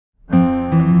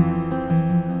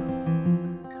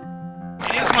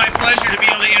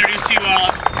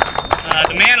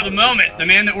of the moment, the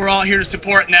man that we're all here to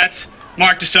support, and that's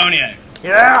Mark DeSaulnier.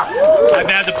 Yeah. I've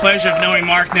had the pleasure of knowing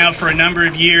Mark now for a number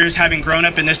of years, having grown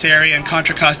up in this area in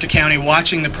Contra Costa County,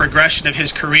 watching the progression of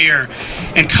his career,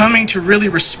 and coming to really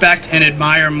respect and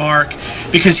admire Mark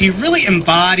because he really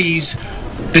embodies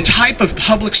the type of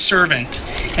public servant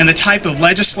and the type of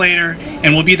legislator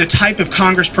and will be the type of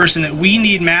congressperson that we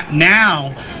need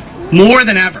now more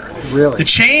than ever. Really? The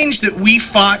change that we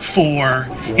fought for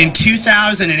in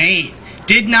 2008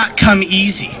 did not come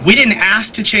easy. We didn't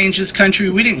ask to change this country.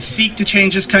 We didn't seek to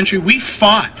change this country. We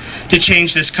fought to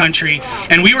change this country,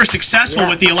 and we were successful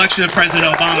with the election of President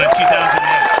Obama in 2008.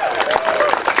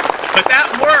 But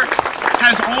that work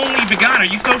has only begun. Are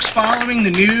you folks following the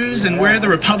news and where the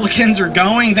Republicans are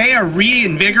going? They are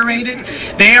reinvigorated.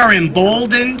 They are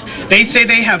emboldened. They say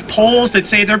they have polls that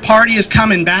say their party is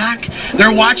coming back.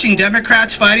 They're watching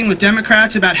Democrats fighting with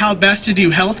Democrats about how best to do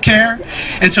health care.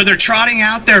 And so they're trotting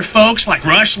out their folks like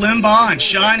Rush Limbaugh and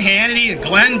Sean Hannity and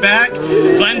Glenn Beck.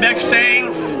 Glenn Beck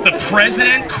saying the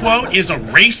president, quote, is a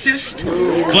racist.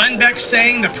 Glenn Beck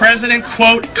saying the president,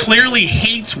 quote, clearly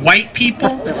hates white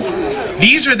people.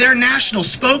 These are their national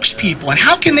spokespeople. And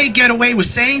how can they get away with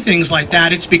saying things like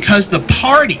that? It's because the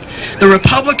party, the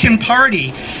Republican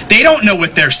Party, they don't know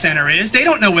what their center is. They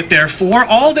don't know what they're for.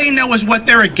 All they know is what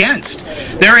they're against.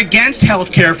 They're against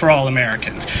health care for all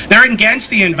Americans. They're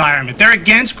against the environment. They're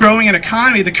against growing an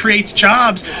economy that creates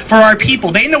jobs for our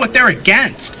people. They know what they're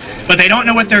against, but they don't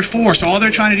know what they're for. So all they're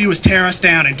trying to do is tear us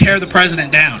down and tear the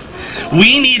president down.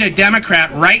 We need a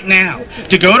Democrat right now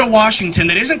to go to Washington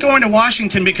that isn't going to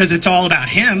Washington because it's all about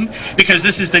him, because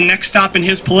this is the next stop in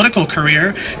his political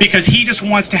career, because he just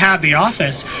wants to have the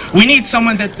office. We need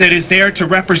someone that is there to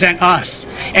represent us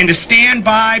and to stand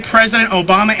by President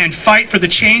Obama and fight for the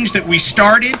change that we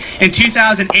started in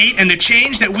 2008 and the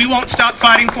change that we won't stop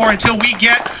fighting for until we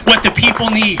get what the people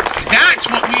need. That's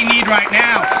what we need right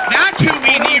now. That's who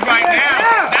we need right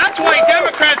now. That's why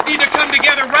Democrats need to come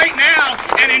together right now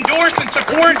and endorse and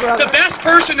support the best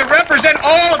person to represent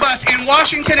all of us in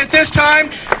Washington at this time,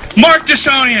 Mark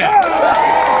DeSaulnier.